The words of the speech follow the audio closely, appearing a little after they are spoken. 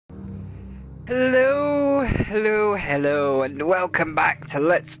Hello, hello, hello, and welcome back to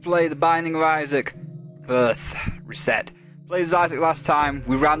Let's Play The Binding of Isaac Rebirth-Reset. Played as Isaac last time,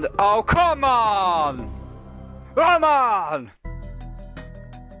 we ran the— Oh, come on! Come on!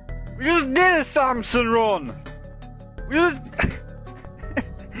 We just did a Samson run! We just...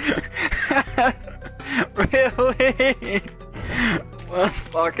 Really? I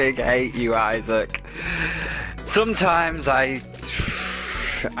fucking hate you, Isaac. Sometimes I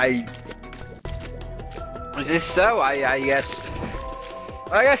is this so? I guess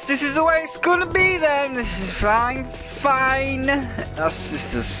this is the way it's gonna be then. This is fine.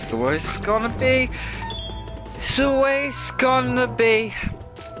 That's just the way it's gonna be. It's the way it's gonna be.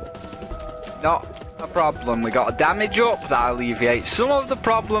 Not a problem. We got a damage up, that alleviates some of the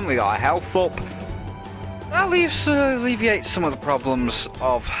problem. We got a health up. That alleviates some of the problems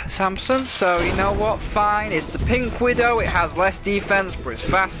of Samson, so you know what, fine. It's the Pink Widow, it has less defense, but it's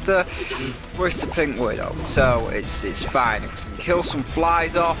faster. But it's the Pink Widow, so it's fine. If we can kill some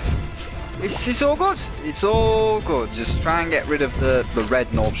flies off, it's all good. It's all good. Just try and get rid of the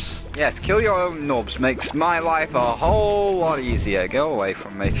red nubs. Yes, kill your own nubs. Makes my life a whole lot easier. Go away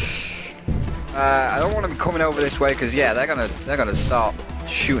from me. I don't want to be coming over this way, because yeah, they're gonna start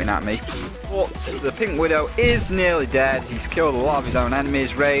shooting at me. But the Pink Widow is nearly dead. He's killed a lot of his own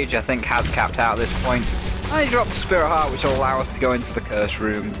enemies. Rage, I think, has capped out at this point. And he dropped a Spirit Heart, which will allow us to go into the Curse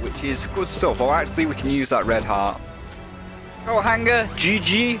Room, which is good stuff. Or actually, we can use that Red Heart. Coat Hanger,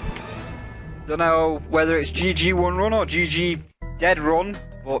 GG. Don't know whether it's GG one run or GG dead run,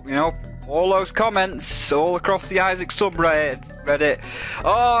 but you know, all those comments all across the Isaac subreddit.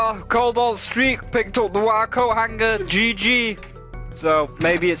 Oh, Cobalt Streak picked up the Wild Coat Hanger, GG. So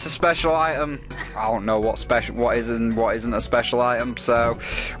maybe it's a special item. I don't know what is and what isn't a special item. So,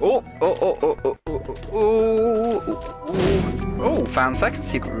 found second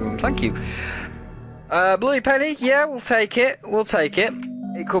secret room. Thank you. Bloody Penny. Yeah, we'll take it. We'll take it.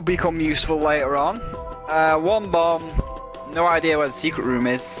 It could become useful later on. One bomb. No idea where the secret room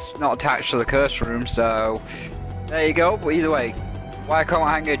is. Not attached to the curse room. So there you go. But either way, Wild Coat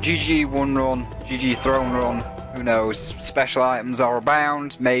Hanger, GG one run, GG throne run. Who knows? Special items are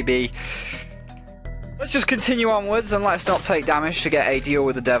abound, maybe. Let's just continue onwards and let's not take damage to get a deal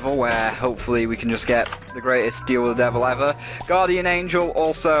with the devil, where hopefully we can just get the greatest deal with the devil ever. Guardian Angel,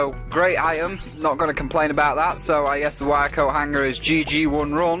 also great item. Not going to complain about that, so I guess the Wild Coat Hanger is GG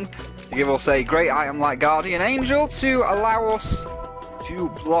one run to give us a great item like Guardian Angel to allow us to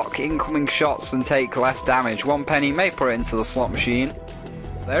block incoming shots and take less damage. 1 penny, may put it into the slot machine.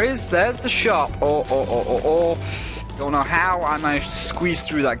 There's the shop. Don't know how I managed to squeeze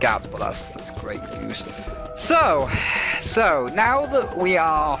through that gap, but that's great news. So now that we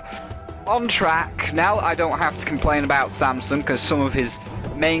are on track, now that I don't have to complain about Samson because some of his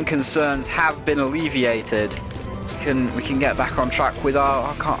main concerns have been alleviated, we can get back on track with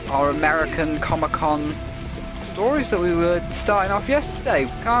our American Comic-Con stories that we were starting off yesterday,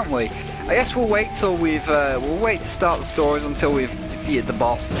 can't we? I guess we'll wait till we'll wait to start the stories until we've defeated the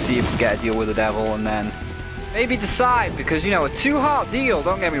boss to see if we get a deal with the devil, and then maybe decide, because you know, a 2-heart deal,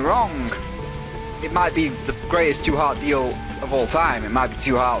 don't get me wrong, it might be the greatest 2-heart deal of all time. It might be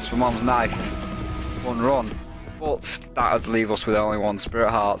 2 hearts for Mom's Knife, 1 run, but that would leave us with only 1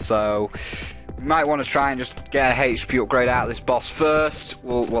 Spirit Heart, so we might want to try and just get a HP upgrade out of this boss first.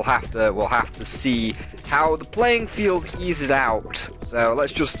 We'll have to see how the playing field eases out. So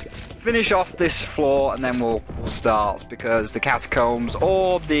let's just finish off this floor and then we'll start, because the catacombs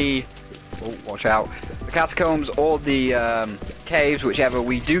or the watch out, the catacombs or the caves, whichever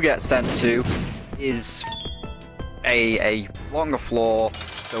we do get sent to, is a longer floor,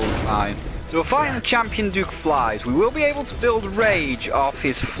 so we're fine. So we'll find the Champion Duke flies. We will be able to build Rage off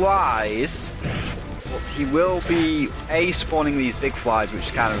his flies, but he will be A, spawning these big flies,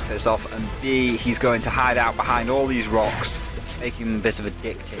 which kind of piss off, and B, he's going to hide out behind all these rocks, making him a bit of a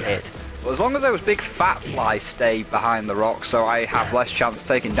dick to hit. But as long as those big fat flies stay behind the rocks, so I have less chance of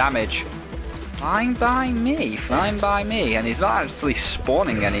taking damage, fine by me, fine by me. And he's not actually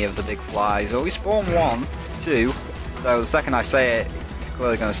spawning any of the big flies. Or we spawn 1, 2, so the second I say it, he's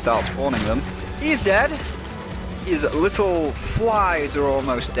clearly going to start spawning them. He's dead. His little flies are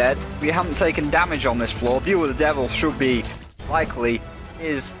almost dead. We haven't taken damage on this floor. Deal with the devil should be likely.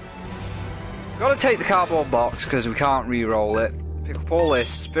 Gotta take the cardboard box because we can't re-roll it. Pick up all this.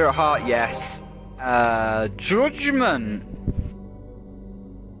 Spirit Heart, yes. Judgment.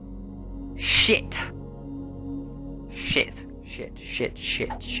 Shit.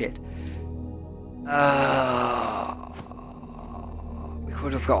 We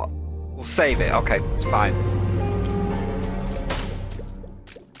could have got... We'll save it. Okay, it's fine.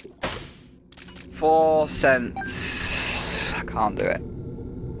 4 cents. I can't do it.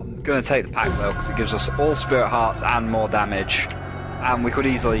 I'm gonna take the pack though, because it gives us all spirit hearts and more damage. And we could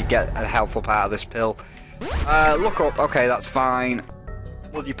easily get a health up out of this pill. Look up, okay, that's fine.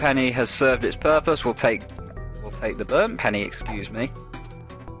 Bloody penny has served its purpose. We'll take the burnt penny, excuse me.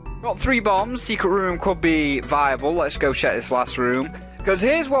 Got 3 bombs. Secret room could be viable. Let's go check this last room. Because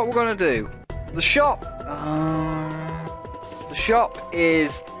here's what we're gonna do. The shop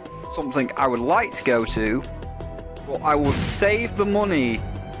is something I would like to go to, but I would save the money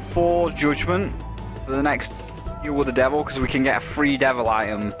for Judgment for the next deal with the devil, because we can get a free devil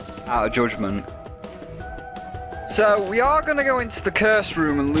item out of Judgment. So we are going to go into the curse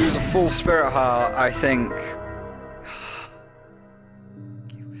room and lose a full spirit heart, I think.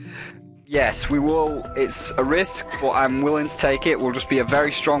 Yes, we will. It's a risk, but I'm willing to take it. We'll just be a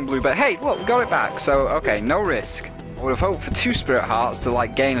very strong blue, but hey, look, we got it back. So, okay, no risk. I would have hoped for 2 spirit hearts to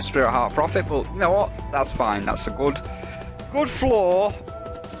like gain a spirit heart profit, but you know what? That's fine. That's a good floor.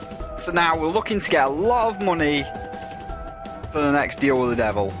 So now we're looking to get a lot of money for the next deal with the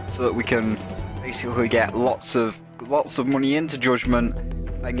devil, so that we can basically get lots of money into Judgment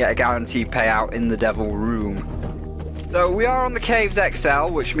and get a guaranteed payout in the devil room. So we are on the Caves XL,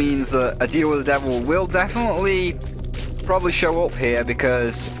 which means that a deal with the devil will definitely probably show up here,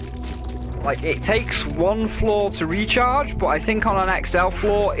 because like it takes 1 floor to recharge, but I think on an XL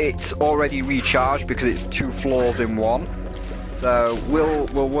floor it's already recharged because it's 2 floors in one. So we'll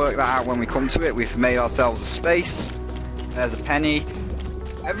work that out when we come to it. We've made ourselves a space. There's a penny.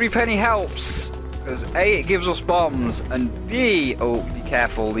 Every penny helps, because A, it gives us bombs, and B, oh, be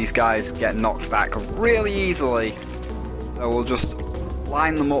careful, these guys get knocked back really easily. So we'll just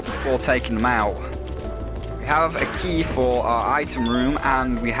line them up before taking them out. We have a key for our item room,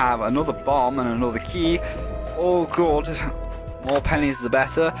 and we have another bomb and another key. All good. More pennies the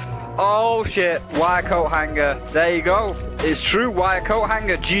better. Oh shit, wire coat hanger. There you go. It's true, wire coat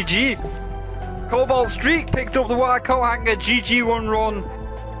hanger. GG. Cobalt Streak picked up the wire coat hanger. GG, 1 run.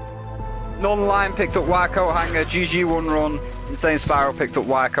 Non-Line picked up wire coat hanger. GG, 1 run. Insane Spiral picked up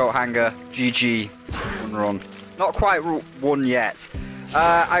wire coat hanger. GG, 1 run. Not quite won yet.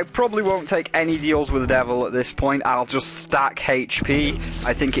 I probably won't take any deals with the devil at this point. I'll just stack HP.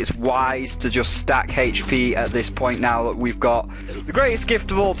 I think it's wise to just stack HP at this point now that we've got the greatest gift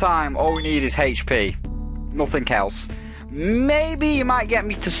of all time. All we need is HP. Nothing else. Maybe you might get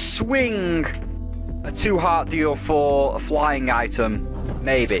me to swing a 2-heart deal for a flying item.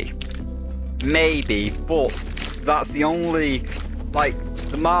 Maybe. Maybe, but that's the only, like,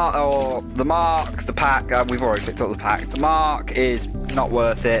 the pack, we've already picked up the pack. The mark is not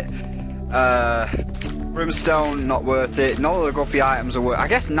worth it. Brimstone, not worth it. None of the guppy items are worth it. I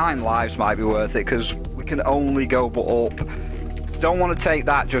guess 9 lives might be worth it, because we can only go but up. Don't want to take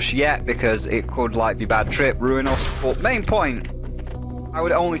that just yet, because it could, like, be bad trip, ruin us. But main point, I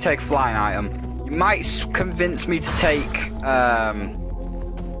would only take a flying item. You might convince me to take,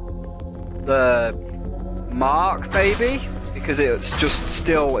 the mark, maybe? Because it'll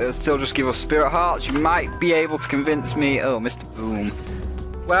still just give us spirit hearts. You might be able to convince me. Oh, Mr. Boom.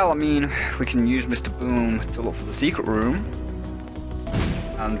 Well, I mean, we can use Mr. Boom to look for the secret room,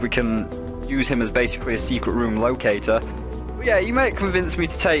 and we can use him as basically a secret room locator. But yeah, you might convince me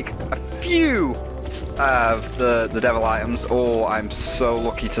to take a few of the devil items. Oh, I'm so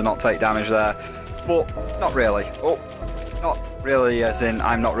lucky to not take damage there, but not really. Oh, not really, as in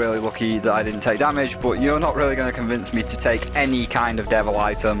I'm not really lucky that I didn't take damage, but you're not really going to convince me to take any kind of devil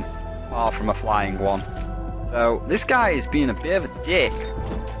item apart from a flying one. So this guy is being a bit of a dick.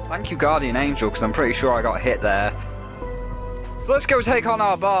 Thank you, Guardian Angel, because I'm pretty sure I got hit there. So let's go take on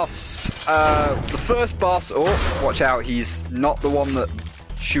our boss. The first boss, oh, watch out, he's not the one that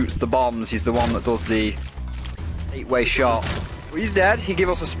shoots the bombs, he's the one that does the 8-way shot. Well, he's dead. He gave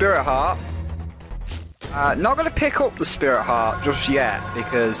us a spirit heart. Not going to pick up the spirit heart just yet,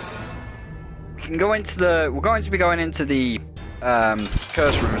 because we can go into we're going to be going into the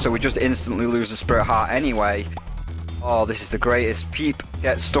curse room, so we just instantly lose the spirit heart anyway. Oh, this is the greatest. Peep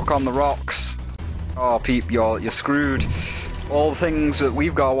gets stuck on the rocks. Oh, Peep, you're screwed. All the things that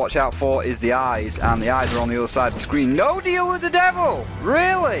we've got to watch out for is the eyes, and the eyes are on the other side of the screen. No deal with the devil!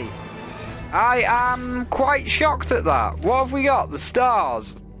 Really? I am quite shocked at that. What have we got? The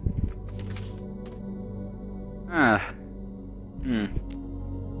stars.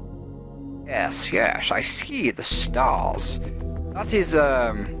 Yes, I see the stars. That is,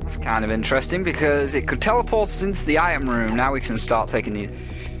 that's kind of interesting, because it could teleport us into the item room. Now we can start taking the...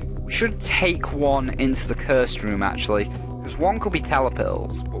 We should take one into the cursed room, actually, because one could be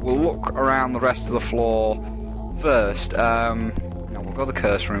telepills, but we'll look around the rest of the floor first. No, we'll go to the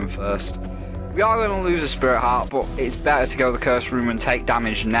cursed room first. We are going to lose a Spirit Heart, but it's better to go to the Curse Room and take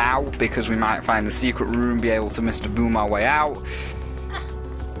damage now, because we might find the Secret Room, be able to Mr. Boom our way out.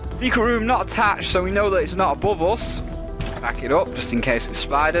 Secret Room not attached, so we know that it's not above us. Back it up, just in case it's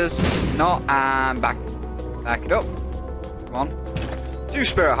spiders. It's not, and back it up. Come on. 2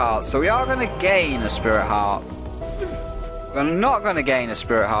 Spirit Hearts, so we are going to gain a Spirit Heart. We're not going to gain a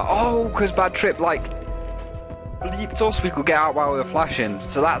Spirit Heart. Oh, because Bad Trip, like, bleeped us, we could get out while we were flashing.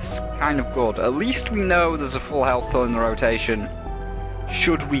 So that's kind of good. At least we know there's a full health pill in the rotation.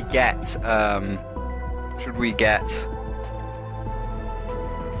 Should we get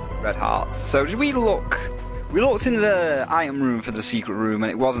red hearts. So did we look? We looked in the item room for the secret room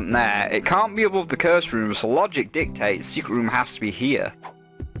and it wasn't there. It can't be above the curse room, so logic dictates secret room has to be here.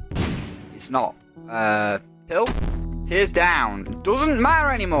 It's not. Pill? Tears down. Doesn't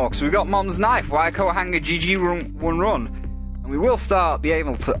matter anymore because we've got Mom's knife. Why coat hanger GG one run? And we will start be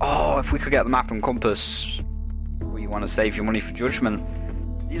able to. Oh, if we could get the map and compass. We want to save your money for judgment.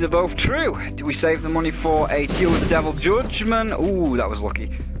 These are both true. Do we save the money for a deal with the devil judgment? Ooh, that was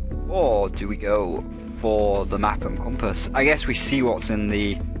lucky. Or do we go for the map and compass? I guess we see what's in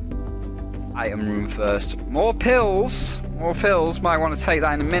the item room first. More pills. More pills. Might want to take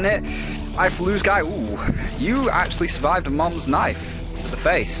that in a minute. I lose guy. Ooh, you actually survived a Mom's knife to the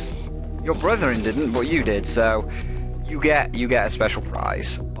face. Your brethren didn't, but you did. So you get a special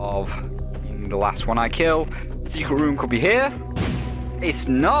prize of being the last one I kill. Secret room could be here. It's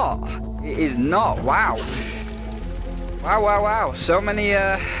not. It is not. Wow. Wow, wow, wow. So many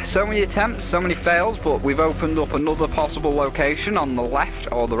attempts, so many fails, but we've opened up another possible location on the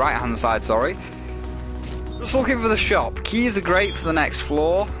left, or the right-hand side, sorry. Just looking for the shop. Keys are great for the next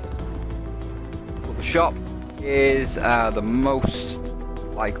floor. But the shop is the most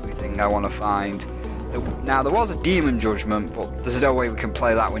likely thing I want to find. Now, there was a demon judgment, but there's no way we can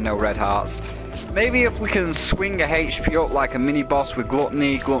play that with no red hearts. Maybe if we can swing a HP up like a mini-boss with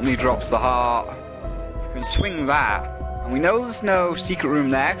Gluttony, Gluttony drops the heart. We can swing that. And we know there's no secret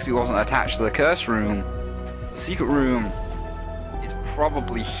room there because it wasn't attached to the curse room. The secret room is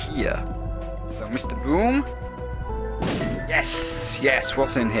probably here. So, Mr. Boom. Yes, yes,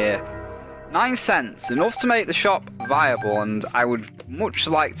 what's in here? 9 cents, enough to make the shop viable, and I would much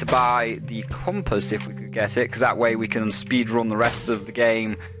like to buy the compass if we could get it, because that way we can speedrun the rest of the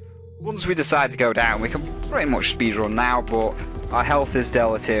game. Once we decide to go down, we can pretty much speedrun now, but our health is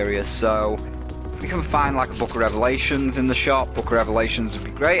deleterious, so if we can find like a Book of Revelations in the shop, Book of Revelations would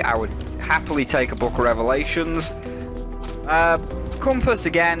be great. I would happily take a Book of Revelations. Compass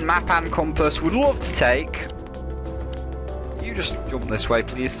again, map and compass, would love to take. You just jump this way,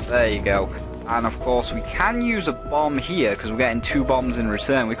 please. There you go. And of course, we can use a bomb here because we're getting 2 bombs in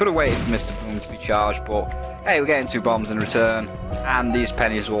return. We could have waited for Mr. Boom to be charged, but hey, we're getting 2 bombs in return. And these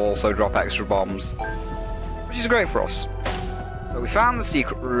pennies will also drop extra bombs, which is great for us. So we found the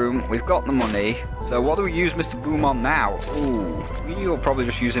secret room. We've got the money. So what do we use Mr. Boom on now? Ooh, we will probably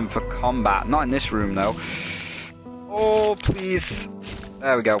just use him for combat. Not in this room though. Oh, please.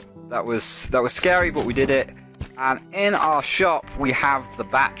 There we go. That was scary, but we did it. And in our shop, we have the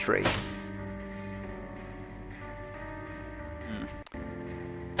battery.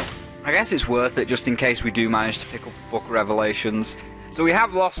 I guess it's worth it just in case we do manage to pick up a Book of Revelations. So we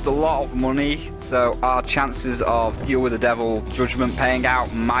have lost a lot of money, so our chances of Deal with the Devil Judgment paying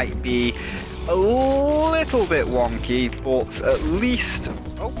out might be a little bit wonky, but at least...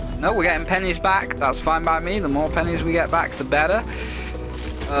 Oh, no, we're getting pennies back. That's fine by me. The more pennies we get back, the better.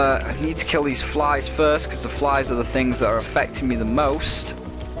 I need to kill these flies first, because the flies are the things that are affecting me the most.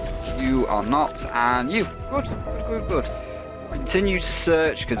 You are not, and you. Good, good, good, good. We'll continue to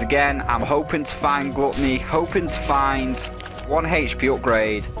search, because again, I'm hoping to find Gluttony, hoping to find 1 HP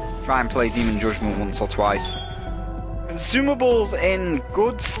upgrade, try and play Demon Judgment once or twice. Consumables in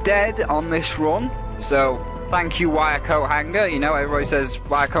good stead on this run, so thank you Wire Coat Hanger. You know, everybody says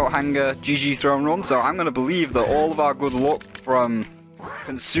Wire Coat Hanger, GG Throne Run, so I'm going to believe that all of our good luck from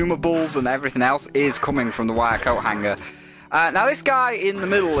consumables and everything else is coming from the Wire Coat Hanger. Now this guy in the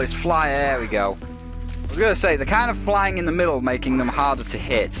middle is fly. There we go. I was going to say, they're kind of flying in the middle, making them harder to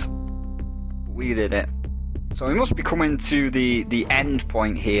hit. We did it. So we must be coming to the end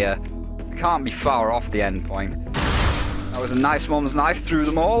point here. We can't be far off the end point. That was a nice Mom's knife through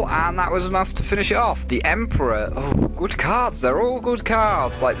them all, and that was enough to finish it off. The Emperor. Oh, good cards. They're all good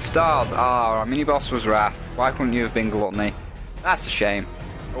cards, like the stars. Ah, our mini-boss was Wrath. Why couldn't you have been Gluttony? That's a shame.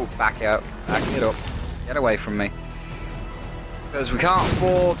 Oh, back out. Back it up. Get away from me. Because we can't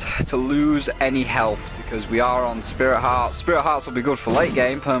afford to lose any health because we are on Spirit Hearts. Spirit Hearts will be good for late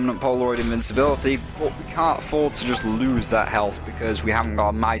game, permanent Polaroid invincibility, but we can't afford to just lose that health because we haven't got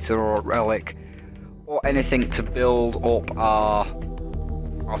a Mitre or a Relic or anything to build up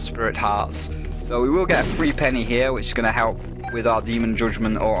our Spirit Hearts. So we will get a free penny here, which is going to help with our Demon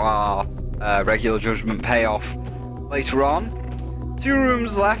Judgment or our regular Judgment payoff later on. 2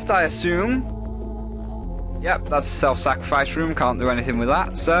 rooms left, I assume. Yep, that's a self-sacrifice room, can't do anything with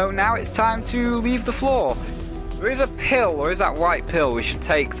that. So now it's time to leave the floor. There is a pill, or is that white pill? We should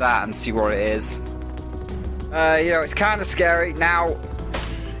take that and see what it is. You know, it's kind of scary. Now,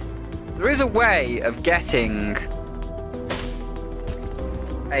 there is a way of getting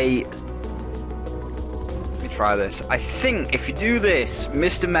a... Let me try this. I think if you do this,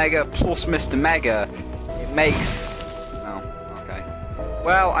 Mr. Mega plus Mr. Mega, it makes...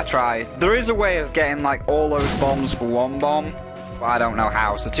 Well, I tried. There is a way of getting like all those bombs for 1 bomb, but I don't know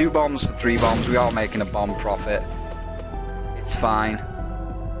how. So 2 bombs for 3 bombs, we are making a bomb profit. It's fine.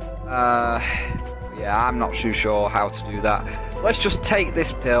 Yeah, I'm not too sure how to do that. Let's just take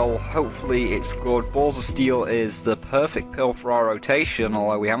this pill. Hopefully it's good. Balls of Steel is the perfect pill for our rotation,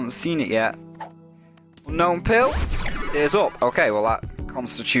 although we haven't seen it yet. Unknown pill. Tears up. Okay, well that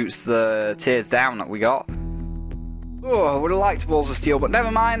constitutes the tears down that we got. Oh, I would have liked Balls of Steel, but never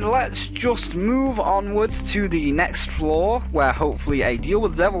mind. Let's just move onwards to the next floor, where hopefully a Deal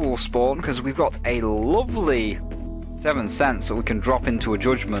with the Devil will spawn, because we've got a lovely 7 cents that we can drop into a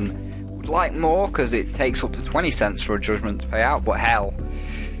Judgment. Would like more, because it takes up to 20 cents for a Judgment to pay out, but hell.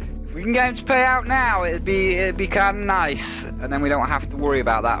 If we can get him to pay out now, it'd be kind of nice, and then we don't have to worry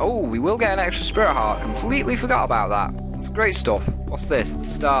about that. Oh, we will get an extra Spirit Heart. Completely forgot about that. It's great stuff. What's this? The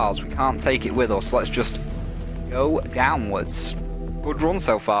stars. We can't take it with us. Let's just... go downwards. Good run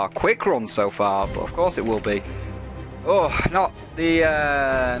so far. Quick run so far, but of course it will be. Oh, not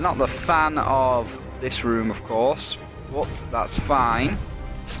the fan of this room, of course, but that's fine.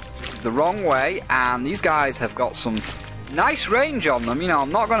 This is the wrong way, and these guys have got some nice range on them. You know,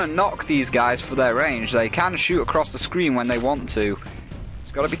 I'm not going to knock these guys for their range. They can shoot across the screen when they want to.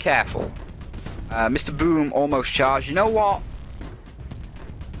 Just got to be careful. Mr. Boom almost charged. You know what?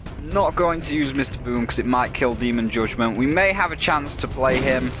 Not going to use Mr. Boom because it might kill Demon Judgment. We may have a chance to play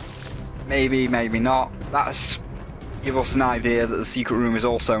him. Maybe, maybe not. That's give us an idea that the secret room is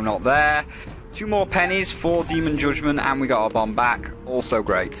also not there. 2 more pennies for Demon Judgment and we got our bomb back. Also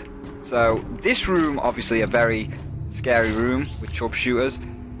great. So this room, obviously a very scary room with chub shooters.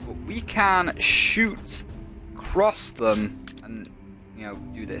 But we can shoot across them and, you know,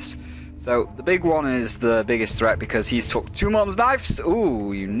 do this. So, the big one is the biggest threat because he's took 2 mom's knives.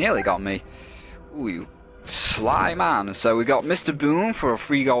 Ooh, you nearly got me. Ooh, you sly man. So, we got Mr. Boom for a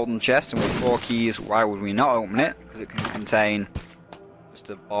free golden chest, and with 4 keys, why would we not open it? Because it can contain just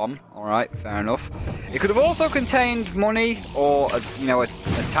a bomb. Alright, fair enough. It could have also contained money, or, a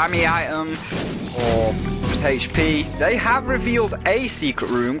Tammy item, or just HP. They have revealed a secret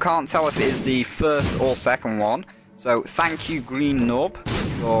room. Can't tell if it is the first or second one. So, thank you, Green Nub.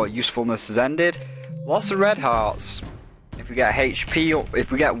 Your usefulness has ended. Lots of red hearts. If we get HP up, if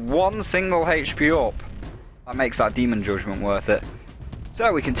we get 1 single HP up, that makes that Demon Judgment worth it.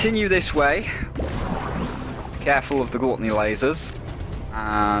 So we continue this way. Careful of the gluttony lasers.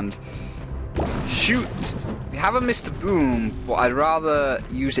 And shoot. We have a Mr. Boom, but I'd rather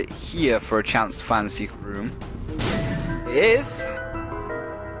use it here for a chance to find the secret room. It is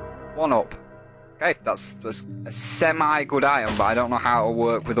 1 up. Okay, that's a semi-good item, but I don't know how it'll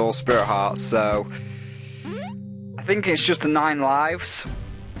work with all Spirit Hearts, so... I think it's just the 9 lives,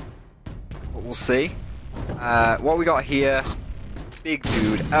 but we'll see. What we got here... Big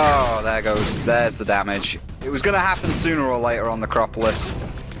dude. Oh, there goes. There's the damage. It was going to happen sooner or later on the Acropolis.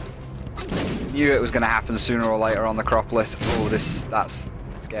 Knew it was going to happen sooner or later on the Acropolis. Oh, that's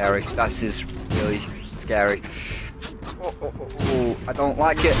scary. That is really scary. Oh, I don't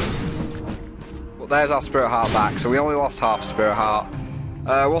like it. But there's our Spirit Heart back, so we only lost half Spirit Heart.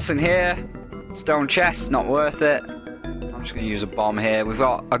 What's in here? Stone chest, not worth it. I'm just going to use a bomb here. We've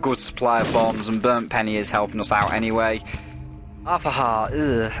got a good supply of bombs, and Burnt Penny is helping us out anyway. Half a heart,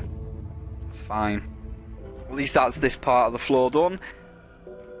 ugh. That's fine. At least that's this part of the floor done.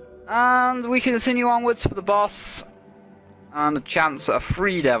 And we continue onwards for the boss. And a chance at a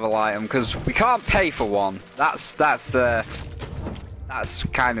free devil item, because we can't pay for one. That's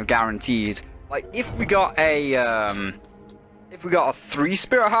kind of guaranteed. Like, if we got a 3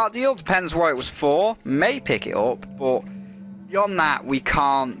 Spirit Heart deal, depends what it was for, may pick it up, but beyond that, we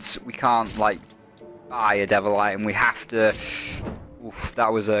can't, like, buy a devil item. We have to... Oof,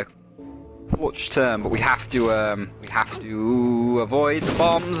 that was a clutch turn, but we have to avoid the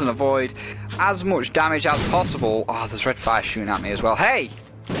bombs and avoid as much damage as possible. Oh, there's red fire shooting at me as well. Hey,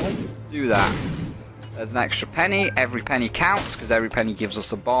 don't do that. There's an extra penny. Every penny counts because every penny gives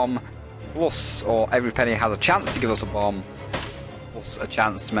us a bomb. Plus, or every penny has a chance to give us a bomb. Plus a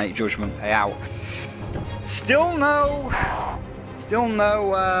chance to make judgment pay out. Still no.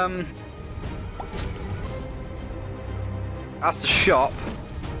 That's the shop.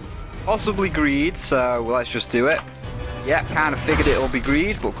 Possibly greed, so let's just do it. Yep, kind of figured it'll be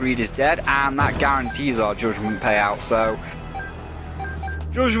greed, but greed is dead, and that guarantees our judgment payout, so...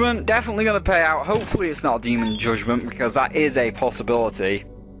 Judgment, definitely going to pay out. Hopefully it's not demon judgment, because that is a possibility.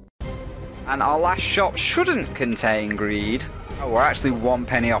 And our last shop shouldn't contain greed. Oh, we're actually 1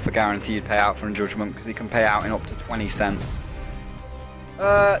 penny off a guaranteed payout from judgment, because he can pay out in up to 20 cents.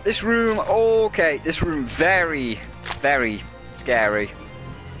 This room, okay, this room very, very scary.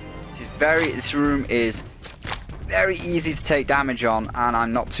 This room is very easy to take damage on, and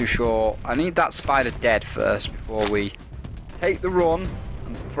I'm not too sure. I need that spider dead first before we take the run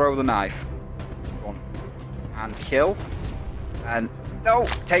and throw the knife. Run and kill. And no,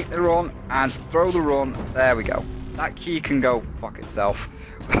 take the run and throw the run. There we go. That key can go fuck itself.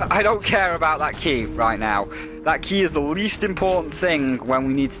 I don't care about that key right now. That key is the least important thing when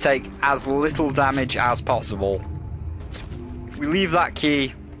we need to take as little damage as possible. If we leave that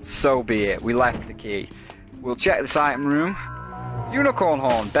key, so be it. We left the key. We'll check this item room. Unicorn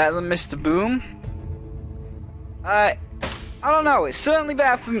horn, better than Mr. Boom. I don't know. It's certainly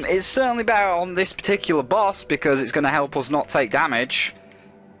better. It's certainly better on this particular boss because it's going to help us not take damage.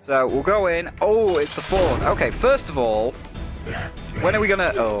 So we'll go in. Oh, it's the fawn. Okay, first of all, when are we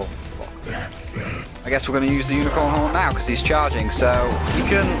gonna? Oh, fuck. I guess we're gonna use the unicorn horn now because he's charging. So we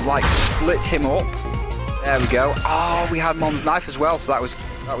can like split him up. There we go. Oh, we had Mom's knife as well, so that was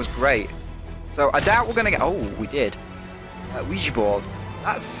great. So I doubt we're gonna get. Oh, we did. Ouija board.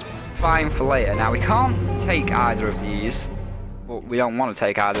 That's fine for later. Now we can't take either of these, but we don't want to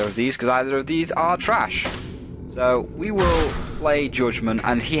take either of these because either of these are trash. So we will play Judgment,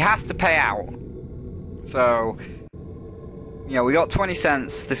 and he has to pay out. So, you know, we got 20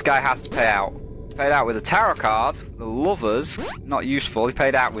 cents. This guy has to pay out. Paid out with a tarot card, the Lovers, not useful. He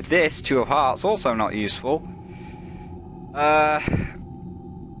paid out with this, 2 of Hearts, also not useful.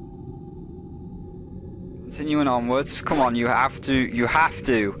 Continuing onwards. Come on, you have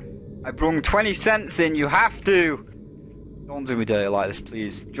to. I brung 20 cents in, you have to. Don't do me dirty like this,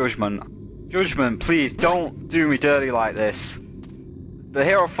 please. Judgment, please, don't do me dirty like this. The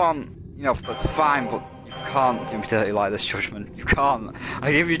hero font, you know, that's fine, but you can't do me dirty like this, Judgment. You can't.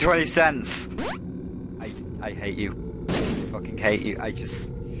 I give you 20 cents. I hate you. I fucking hate you. I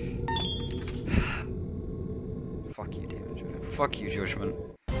just... Fuck you, Demon Judgment. Fuck you, Judgment.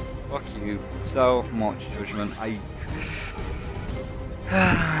 Fuck you so much, Judgment.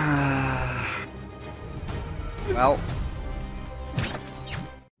 Well...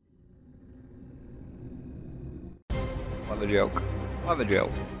 Clever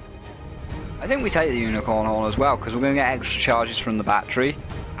joke. I think we take the unicorn horn as well because we're going to get extra charges from the battery,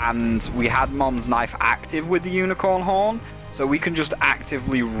 and we had Mom's knife active with the unicorn horn, so we can just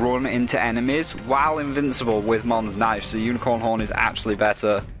actively run into enemies while invincible with Mom's knife. So the unicorn horn is actually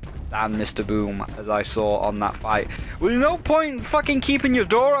better than Mr. Boom, as I saw on that fight. Well, there's no point in fucking keeping your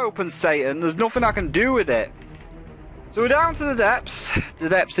door open, Satan. There's nothing I can do with it. So we're down to the depths. The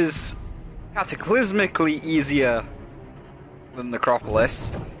depths is cataclysmically easier than the Necropolis,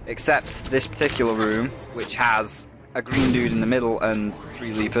 except this particular room, which has a green dude in the middle and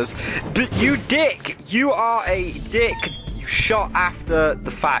 3 leapers. But you dick! You are a dick! You shot after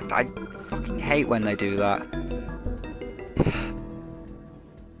the fact. I fucking hate when they do that.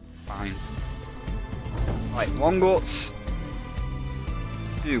 Fine. Right, 1 guts.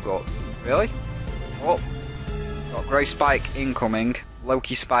 2 guts. Really? Oh. Got Grey Spike incoming.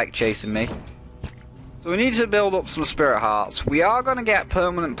 Loki Spike chasing me. So we need to build up some Spirit Hearts. We are going to get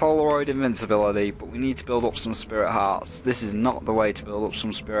permanent Polaroid invincibility, but we need to build up some Spirit Hearts. This is not the way to build up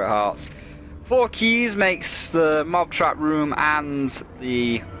some Spirit Hearts. 4 keys makes the mob trap room and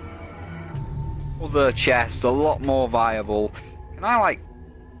the other chest a lot more viable. Can I, like,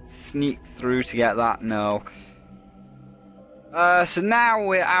 sneak through to get that? No. So now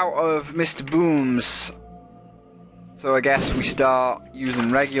we're out of Mr. Boom's. So I guess we start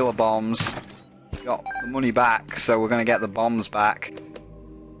using regular bombs. Got the money back, so we're going to get the bombs back.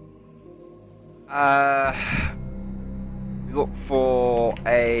 We look for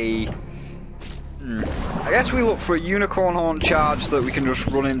a... I guess we look for a unicorn horn charge so that we can just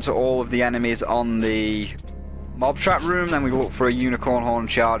run into all of the enemies on the mob trap room. Then we look for a unicorn horn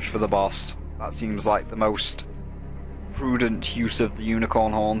charge for the boss. That seems like the most prudent use of the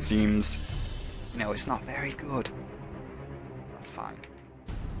unicorn horn. Seems, you know, it's not very good. That's fine.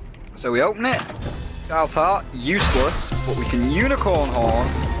 So we open it. Child's Heart, useless, but we can unicorn horn,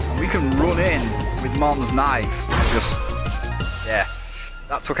 and we can run in with Mom's knife. Just, yeah,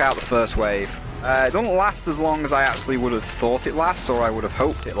 that took out the first wave. It doesn't last as long as I actually would have thought it lasts, or I would have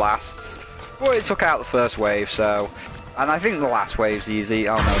hoped it lasts. But it took out the first wave, so... And I think the last wave's easy.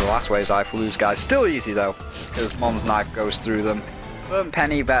 Oh no, the last wave's Eye for Lose, guys. Still easy, though, because Mom's knife goes through them. Burnt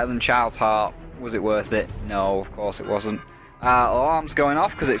Penny better than Child's Heart. Was it worth it? No, of course it wasn't. Alarm's going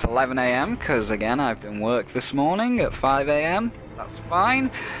off because it's 11 AM, because, again, I've been worked this morning at 5 AM. That's fine.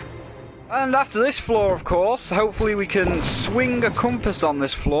 And after this floor, of course, hopefully we can swing a compass on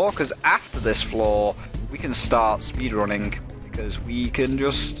this floor, because after this floor, we can start speedrunning. Because we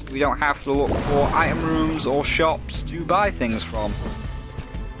don't have to look for item rooms or shops to buy things from.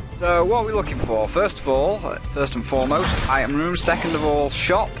 So what are we looking for? First of all, first and foremost, item rooms. Second of all,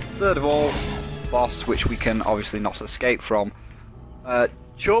 shop. Third of all, boss, which we can obviously not escape from.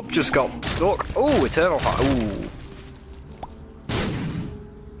 Chubb just got stuck. Ooh, Eternal Heart. Ooh.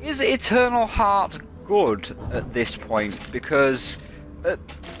 Is Eternal Heart good at this point? Because...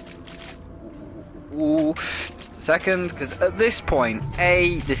 ooh, just a second, because at this point,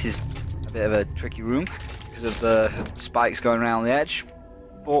 this is a bit of a tricky room because of the spikes going around the edge,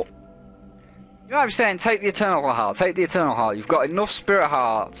 but you might be saying, take the Eternal Heart, take the Eternal Heart. You've got enough Spirit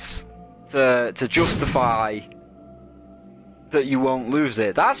Hearts to justify that you won't lose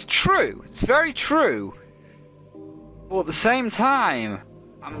it. That's true. It's very true. But at the same time,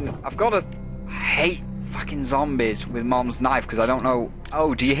 I've got to hate fucking zombies with Mom's knife because I don't know.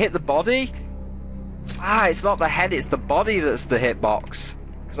 Oh, do you hit the body? Ah, it's not the head, it's the body that's the hitbox.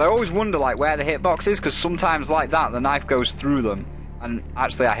 Because I always wonder, like, where the hitbox is, because sometimes like that, the knife goes through them. And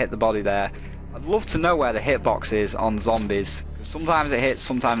actually, I hit the body there. I'd love to know where the hitbox is on zombies. Because sometimes it hits,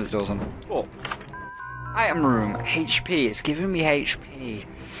 sometimes it doesn't. But, item room, HP, it's giving me HP.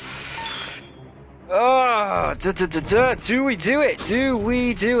 Oh, do we do it? Do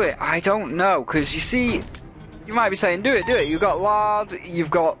we do it? I don't know, because you see, you might be saying, do it, do it. You've got Lard, you've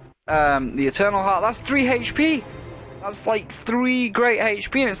got the Eternal Heart, that's 3 HP. That's like 3 great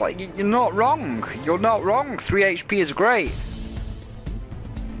HP, and it's like, you're not wrong. You're not wrong, 3 HP is great.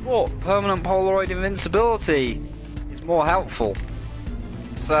 But permanent Polaroid invincibility is more helpful.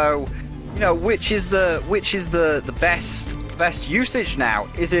 So, you know, which is the best usage now?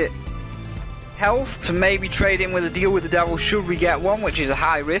 Is it health to maybe trade in with a deal with the devil should we get one, which is a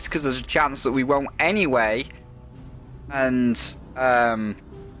high risk because there's a chance that we won't anyway, and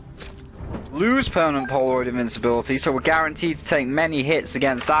lose permanent Polaroid invincibility, so we're guaranteed to take many hits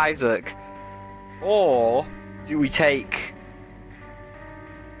against Isaac? Or do we take...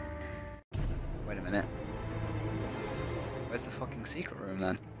 Wait a minute. Where's the fucking secret room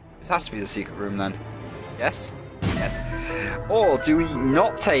then? This has to be the secret room then. Yes? Yes. Or do we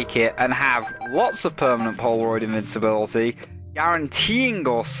not take it and have lots of permanent Polaroid invincibility, guaranteeing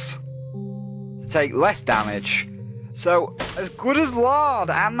us to take less damage? So, as good as Lard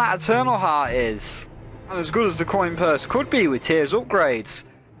and that Eternal Heart is, and as good as the coin purse could be with Tears upgrades,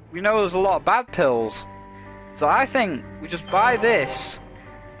 we know there's a lot of bad pills. So I think we just buy this,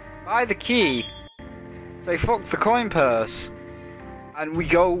 buy the key, say fuck the coin purse, and we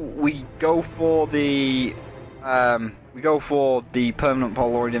go for the permanent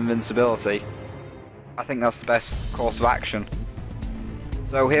Polaroid invincibility. I think that's the best course of action.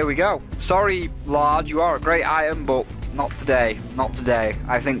 So here we go. Sorry, Lard, you are a great item, but not today. Not today.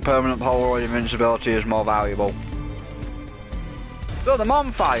 I think permanent Polaroid invincibility is more valuable. So the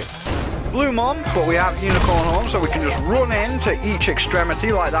Mom fight. Blue Mom, but we have Unicorn Horn, so we can just run into each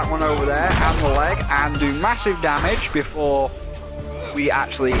extremity like that one over there, and the leg, and do massive damage before we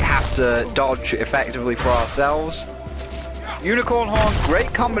actually have to dodge effectively for ourselves. Unicorn Horn,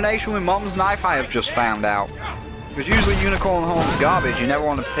 great combination with Mom's knife, I have just found out. Because usually Unicorn Horn's garbage, you never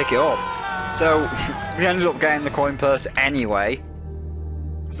want to pick it up. So, we ended up getting the coin purse anyway.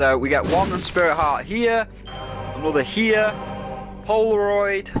 So, we get one Spirit Heart here, another here,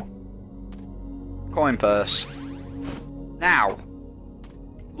 Polaroid, coin purse. Now,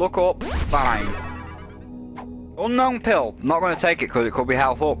 look up, fine. Unknown pill, not going to take it because it could be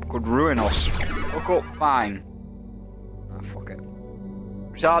health up, could ruin us. Look up, fine. Ah, fuck it.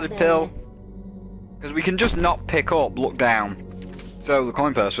 Retarded pill. Because we can just not pick up, look down. So the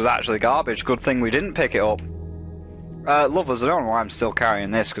coin purse was actually garbage. Good thing we didn't pick it up. Lovers, I don't know why I'm still carrying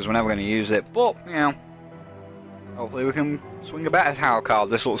this, because we're never going to use it. But, you know, hopefully we can swing a better tower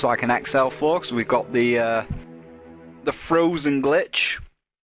card. This looks like an XL floor, because we've got the frozen glitch.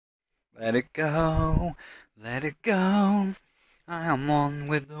 Let it go, let it go. I am one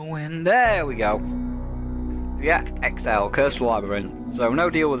with the wind. There we go. Yeah, exhale, curse the labyrinth. So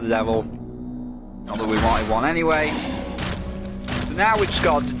no deal with the devil. Not that we wanted one anyway. So now we just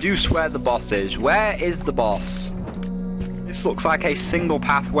got to deduce where the boss is. Where is the boss? This looks like a single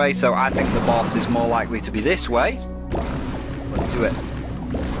pathway, so I think the boss is more likely to be this way. Let's do it.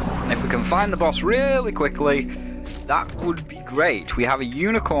 And if we can find the boss really quickly, that would be great. We have a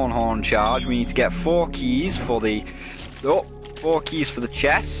unicorn horn charge. We need to get 4 keys for the... Oh, 4 keys for the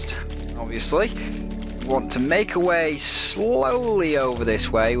chest, obviously. We want to make our way slowly over this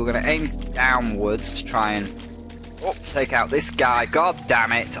way. We're going to aim downwards to try and take out this guy. God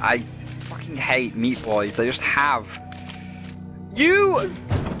damn it. I fucking hate Meat Boys. They just have... You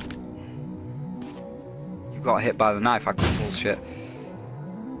got hit by the knife. I call bullshit.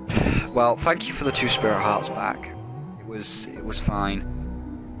 Well, thank you for the 2 spirit hearts back. It was fine.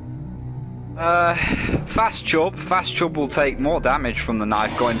 Fast Chub. Fast Chub will take more damage from the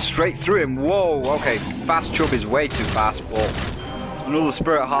knife going straight through him. Whoa, okay. Fast Chub is way too fast, but another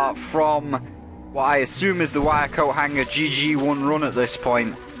spirit heart from what I assume is the wire coat hanger. GG 1 run at this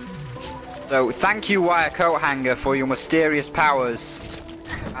point. So thank you, wire coat hanger, for your mysterious powers.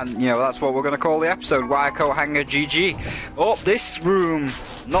 And, you know, that's what we're going to call the episode, wire coat hanger GG. Oh, this room,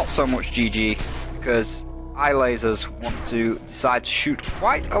 not so much GG, because eye lasers want to decide to shoot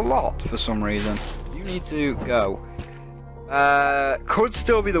quite a lot for some reason. You need to go. Could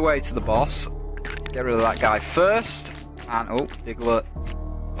still be the way to the boss. Let's get rid of that guy first. And, oh, Diglett,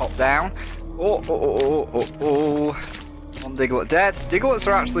 pop down. Oh. One Diglett dead. Diglets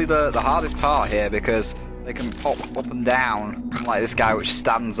are actually the hardest part here because they can pop up and down, unlike this guy which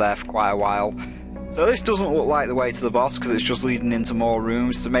stands there for quite a while. So this doesn't look like the way to the boss because it's just leading into more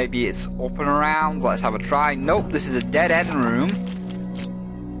rooms, so maybe it's up and around. Let's have a try. Nope, this is a dead-end room.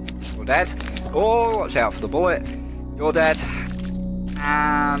 You're dead. Oh, watch out for the bullet. You're dead.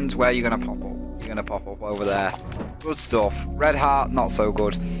 And where are you going to pop up? You're going to pop up over there. Good stuff. Red heart, not so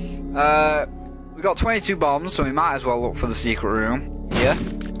good. We got 22 bombs, so we might as well look for the secret room here.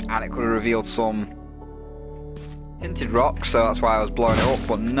 And it could have revealed some tinted rock, so that's why I was blowing it up,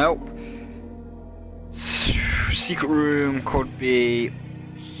 but nope. Secret room could be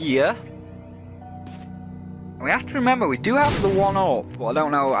here. And we have to remember, we do have the 1 up, but I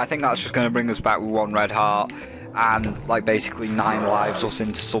don't know, I think that's just going to bring us back with 1 red heart and like basically 9 lives us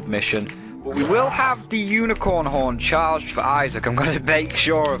into submission. But we will have the unicorn horn charged for Isaac, I'm going to make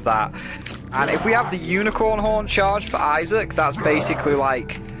sure of that. And if we have the unicorn horn charged for Isaac, that's basically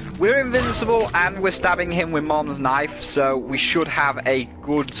like, we're invincible and we're stabbing him with Mom's knife, so we should have a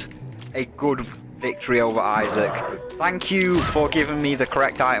good victory over Isaac. Thank you for giving me the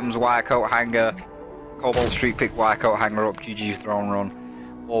correct items, wire coat hanger, Cobalt Street pick wire coat hanger up, GG throne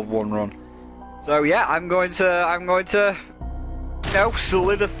run, or 1 run. So yeah, I'm going to you know,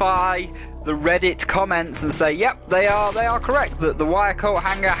 solidify the Reddit comments and say, yep, they are correct. That the wire coat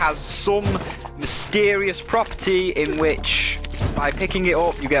hanger has some mysterious property in which, by picking it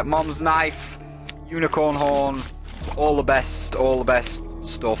up, you get Mom's knife, unicorn horn, all the best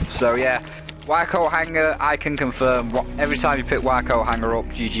stuff. So yeah, wire coat hanger, I can confirm. Every time you pick wire coat hanger up,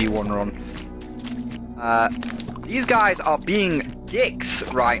 GG 1 run. These guys are being dicks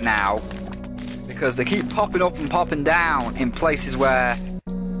right now because they keep popping up and popping down in places where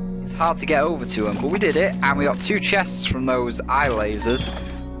it's hard to get over to them, but we did it, and we got 2 chests from those eye lasers.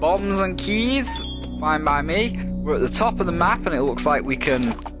 Bombs and keys, fine by me. We're at the top of the map, and it looks like we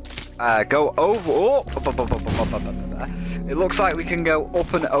can go over. Oh, it looks like we can go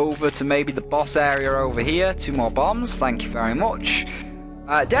up and over to maybe the boss area over here. 2 more bombs, thank you very much.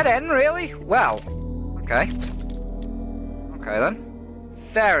 Dead end, really? Well, okay. Okay then.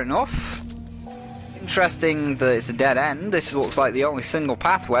 Fair enough. Interesting that it's a dead end. This looks like the only single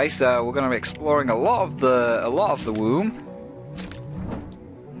pathway, so we're going to be exploring a lot of the womb.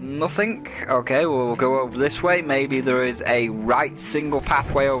 Nothing. Okay, we'll go over this way. Maybe there is a right single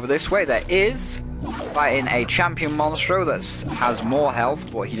pathway over this way. There is. Fighting a champion monstro that has more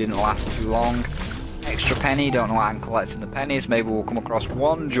health, but he didn't last too long. Extra penny. Don't know why I'm collecting the pennies. Maybe we'll come across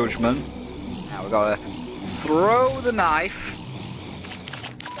 1 judgment. Now we've got to throw the knife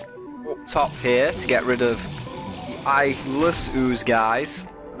up top here to get rid of the eyeless ooze guys,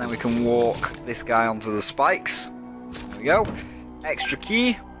 and then we can walk this guy onto the spikes. There we go. Extra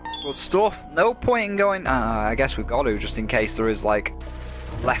key, good stuff. No point in going, I guess we've got to, just in case there is like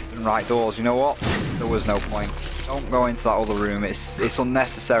left and right doors. You know what, there was no point. Don't go into that other room, it's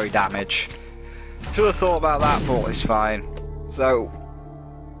unnecessary damage. Should have thought about that, but it's fine. So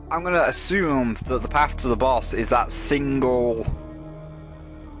I'm going to assume that the path to the boss is that single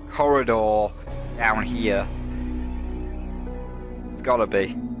corridor down here. It's gotta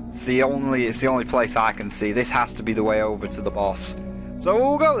be. It's the only place I can see. This has to be the way over to the boss. So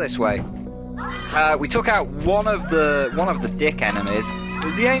we'll go this way. We took out one of the dick enemies.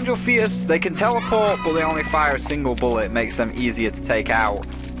 There's the angel fetus. They can teleport, but they only fire a single bullet. It makes them easier to take out.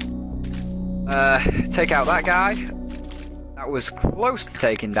 Take out that guy. That was close to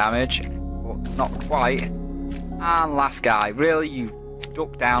taking damage, but not quite. And last guy. Really, you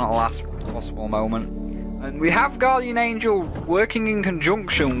ducked down at the last possible moment. And we have Guardian Angel working in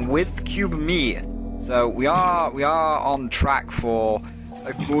conjunction with Cube Meat. So we are on track for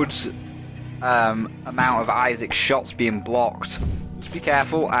a good amount of Isaac's shots being blocked. Just be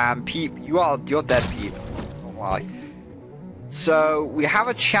careful, and Pete, you're dead, Pete. Don't lie. So we have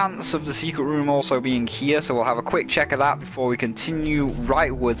a chance of the secret room also being here, so we'll have a quick check of that before we continue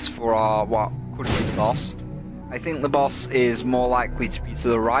rightwards for our what could be the boss. I think the boss is more likely to be to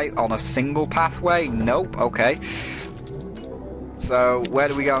the right on a single pathway. Nope, okay. So where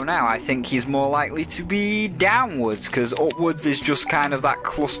do we go now? I think he's more likely to be downwards, because upwards is just kind of that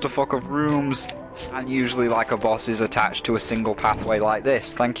clusterfuck of rooms, and usually like a boss is attached to a single pathway like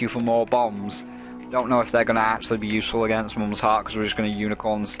this. Thank you for more bombs. Don't know if they're going to actually be useful against Mum's Heart, because we're just going to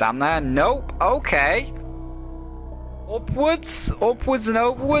unicorn stand there. Nope, okay. Upwards and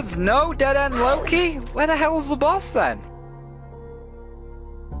overwards. No, dead end Loki. Where the hell's the boss then?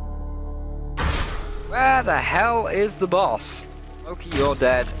 Where the hell is the boss? Loki, you're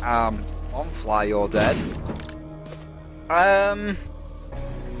dead. Bonfly, you're dead.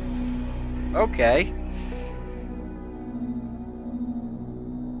 Okay.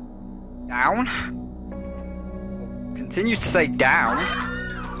 Down. Continue to say down.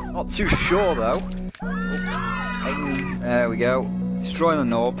 Not too sure though. There we go. Destroy the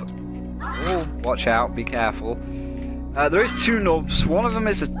nub. Oh, watch out, be careful. There is two nubs. One of them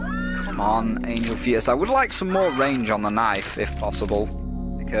is a... Come on, Angel Fetus. I would like some more range on the knife, if possible.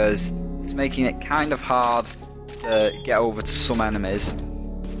 Because it's making it kind of hard to get over to some enemies.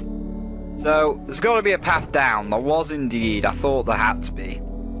 So, there's got to be a path down. There was indeed. I thought there had to be.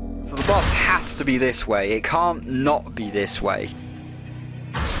 So the boss has to be this way. It can't not be this way.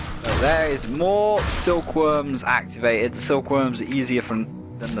 So there is more silkworms activated. The silkworms are easier than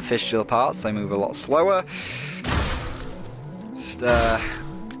the fistula parts. They move a lot slower. Just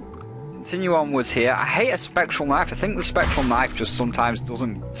continue onwards here. I hate a spectral knife. I think the spectral knife just sometimes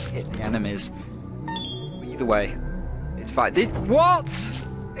doesn't hit the enemies. Either way, it's fine. What?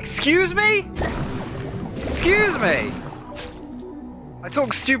 Excuse me? Excuse me? I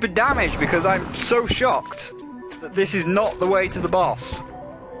took stupid damage because I'm so shocked that this is not the way to the boss.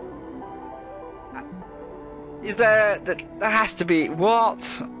 Is there... There has to be... What?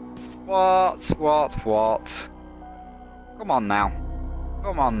 What? Come on now.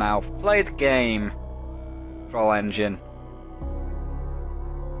 Come on now. Play the game. Troll engine.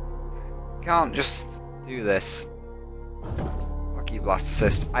 Can't just do this. Lucky Blast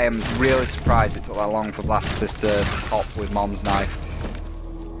Assist. I am really surprised it took that long for Blast Assist to pop with Mom's knife.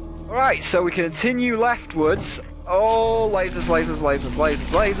 Alright, so we continue leftwards. Oh, lasers.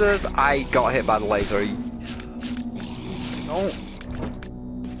 I got hit by the laser. Don't.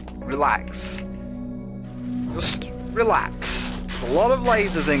 Relax. Just relax. There's a lot of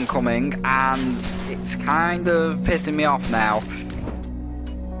lasers incoming, and it's kind of pissing me off now.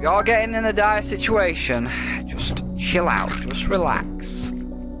 We are getting in a dire situation. Just chill out. Just relax.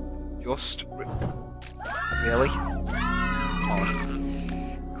 Just... Really? Come on.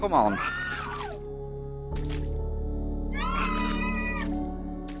 Come on.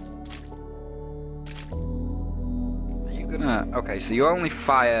 Are you gonna... Okay, so you only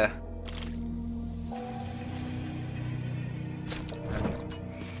fire...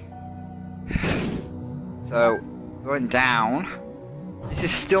 So, going down... This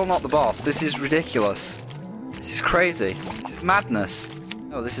is still not the boss. This is ridiculous. This is crazy. This is madness.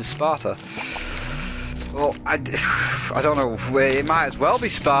 No, this is Sparta. Well, I don't know. It might as well be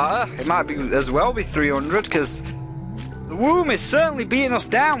Sparta. It might be as well be 300, because the womb is certainly beating us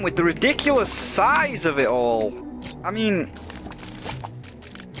down with the ridiculous size of it all. I mean,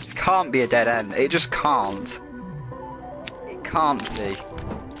 this can't be a dead end. It just can't. It can't be.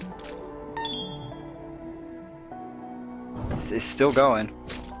 It's still going.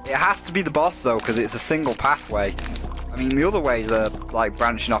 It has to be the boss though, because it's a single pathway. I mean, the other ways are like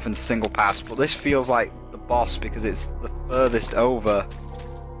branching off into single paths, but this feels like the boss because it's the furthest over.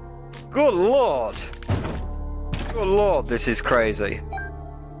 Good lord! Good lord, this is crazy.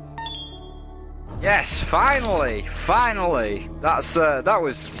 Yes, finally! Finally! That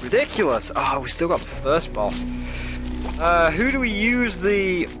was ridiculous. Oh, we still got the first boss. Who do we use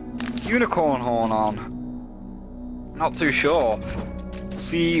the unicorn horn on? Not too sure.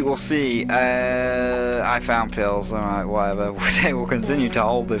 We'll see. I found pills. Alright, whatever. We'll continue to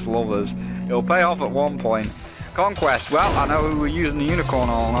hold this lovers. It'll pay off at one point. Conquest. Well, I know who we're using the unicorn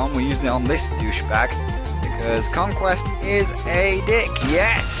horn on. We're using it on this douchebag. Because Conquest is a dick.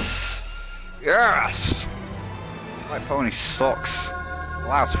 Yes! Yes! White Pony sucks.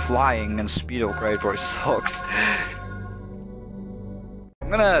 Allows flying and speed upgrade, but it sucks. I'm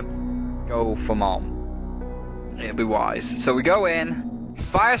gonna go for Mom. It'll be wise. So we go in,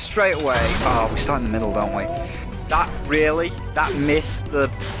 fire straight away. Oh, we start in the middle, don't we? That really? That missed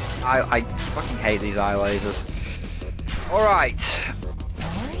the... I fucking hate these eye lasers. Alright.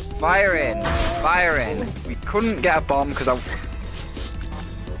 Fire in. Fire in. We couldn't get a bomb because I...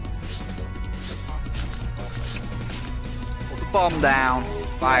 Put the bomb down.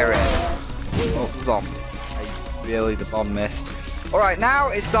 Fire in. Oh, zombies. Really, the bomb missed. Alright, now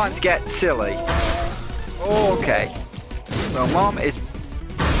it's starting to get silly. Okay. So Mom is...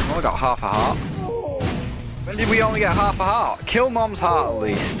 only got half a heart. When did we only get half a heart? Kill Mom's heart at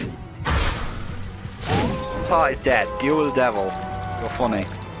least. Mom's heart is dead. Deal with the devil. You're funny.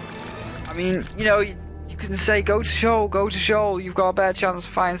 I mean, you know, you can say go to Shoal, you've got a better chance of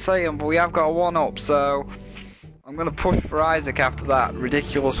fighting Satan, but we have got a 1-up, so I'm gonna push for Isaac after that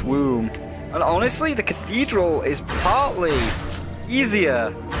ridiculous womb. And honestly, the cathedral is partly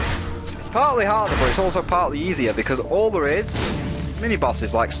easier. It's partly harder, but it's also partly easier because all there is mini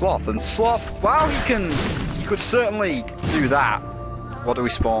bosses like Sloth, and Sloth, while you could certainly do that. What do we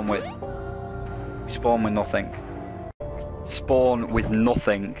spawn with? We spawn with nothing. Spawn with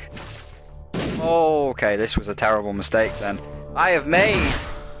nothing. Oh, okay, this was a terrible mistake then. I have made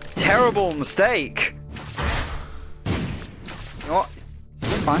a terrible mistake. You know what?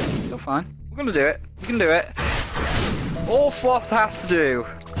 Still fine, still fine. We're gonna do it. We can do it. All Sloth has to do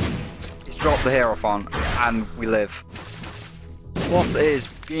is drop the Hierophant, and we live. Sloth is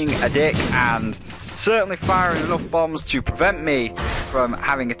being a dick and certainly firing enough bombs to prevent me from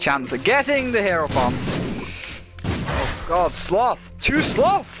having a chance at getting the Hierophant. Oh god, Sloth! 2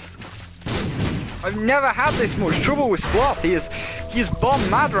 Sloths! I've never had this much trouble with Sloth. He is bomb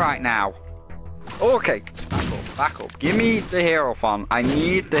mad right now. Okay, back up. Give me the Hierophant. I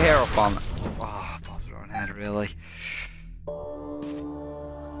need the Hierophant. Oh, Bob's wrong head, really.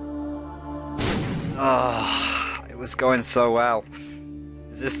 Oh, it was going so well.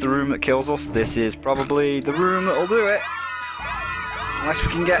 Is this the room that kills us? This is probably the room that'll do it. Unless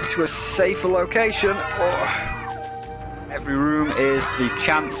we can get to a safer location. Oh. Every room is the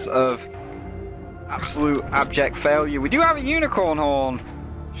chance of absolute abject failure. We do have a unicorn horn.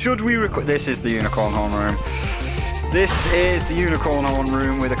 Should we this is the unicorn horn room. This is the unicorn horn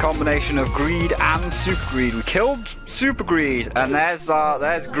room with a combination of greed and super greed. We killed super greed, and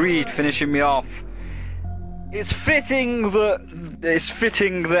there's greed finishing me off. It's fitting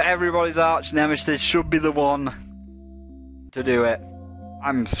that everybody's arch nemesis should be the one to do it.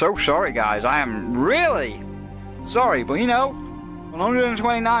 I'm so sorry, guys. I am really sorry, but you know,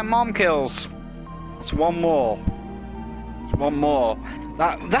 129 mom kills. It's one more. It's one more.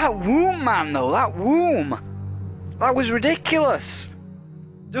 That womb, man, though. That womb. That was ridiculous.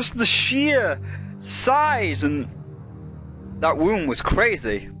 Just the sheer size and that womb was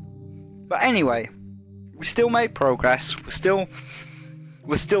crazy. But anyway, we still made progress.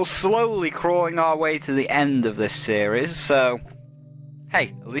 We're still slowly crawling our way to the end of this series. So,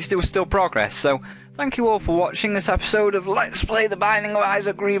 hey, at least it was still progress. So, thank you all for watching this episode of Let's Play The Binding of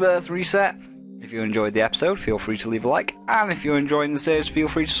Isaac Rebirth-Reset. If you enjoyed the episode, feel free to leave a like, and if you're enjoying the series, feel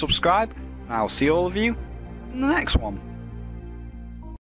free to subscribe, and I'll see all of you in the next one.